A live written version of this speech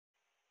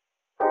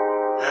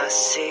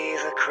see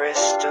the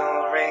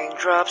crystal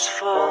raindrops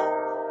fall,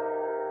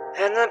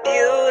 and the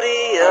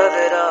beauty of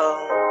it all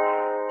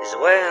is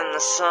when the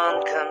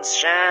sun comes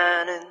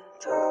shining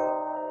through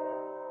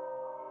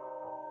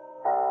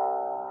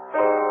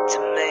to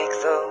make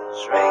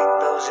those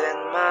rainbows in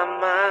my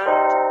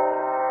mind.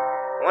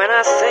 When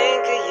I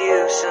think of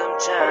you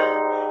sometime,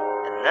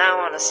 and I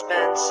want to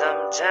spend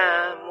some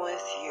time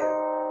with you,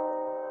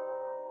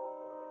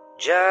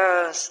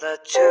 just the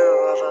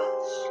two of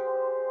us.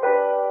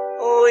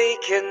 We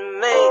can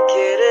make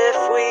it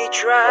if we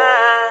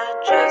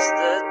try, just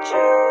the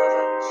two of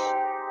us,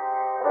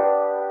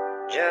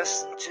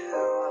 just the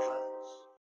two